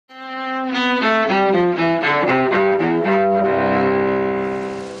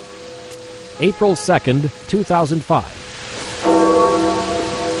April 2nd, 2005.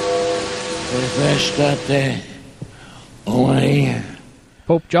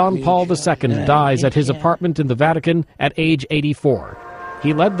 Pope John Paul II dies at his apartment in the Vatican at age 84.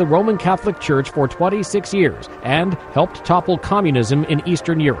 He led the Roman Catholic Church for 26 years and helped topple communism in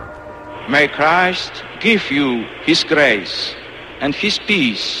Eastern Europe. May Christ give you his grace and his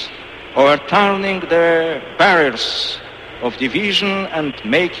peace, overturning the barriers of division and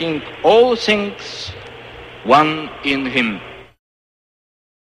making all things one in him.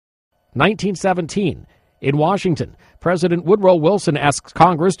 1917. In Washington, President Woodrow Wilson asks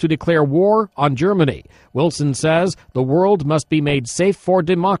Congress to declare war on Germany. Wilson says the world must be made safe for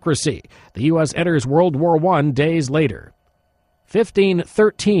democracy. The U.S. enters World War I days later.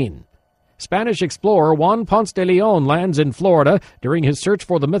 1513. Spanish explorer Juan Ponce de Leon lands in Florida during his search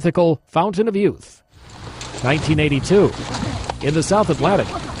for the mythical Fountain of Youth. 1982. In the South Atlantic,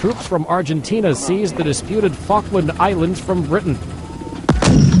 troops from Argentina seize the disputed Falkland Islands from Britain.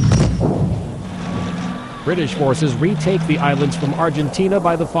 British forces retake the islands from Argentina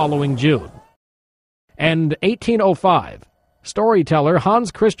by the following June. And 1805. Storyteller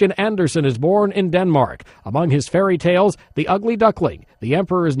Hans Christian Andersen is born in Denmark. Among his fairy tales, The Ugly Duckling, The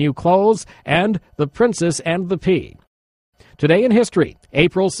Emperor's New Clothes, and The Princess and the Pea. Today in History,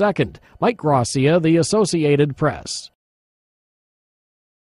 April 2nd. Mike Gracia, The Associated Press.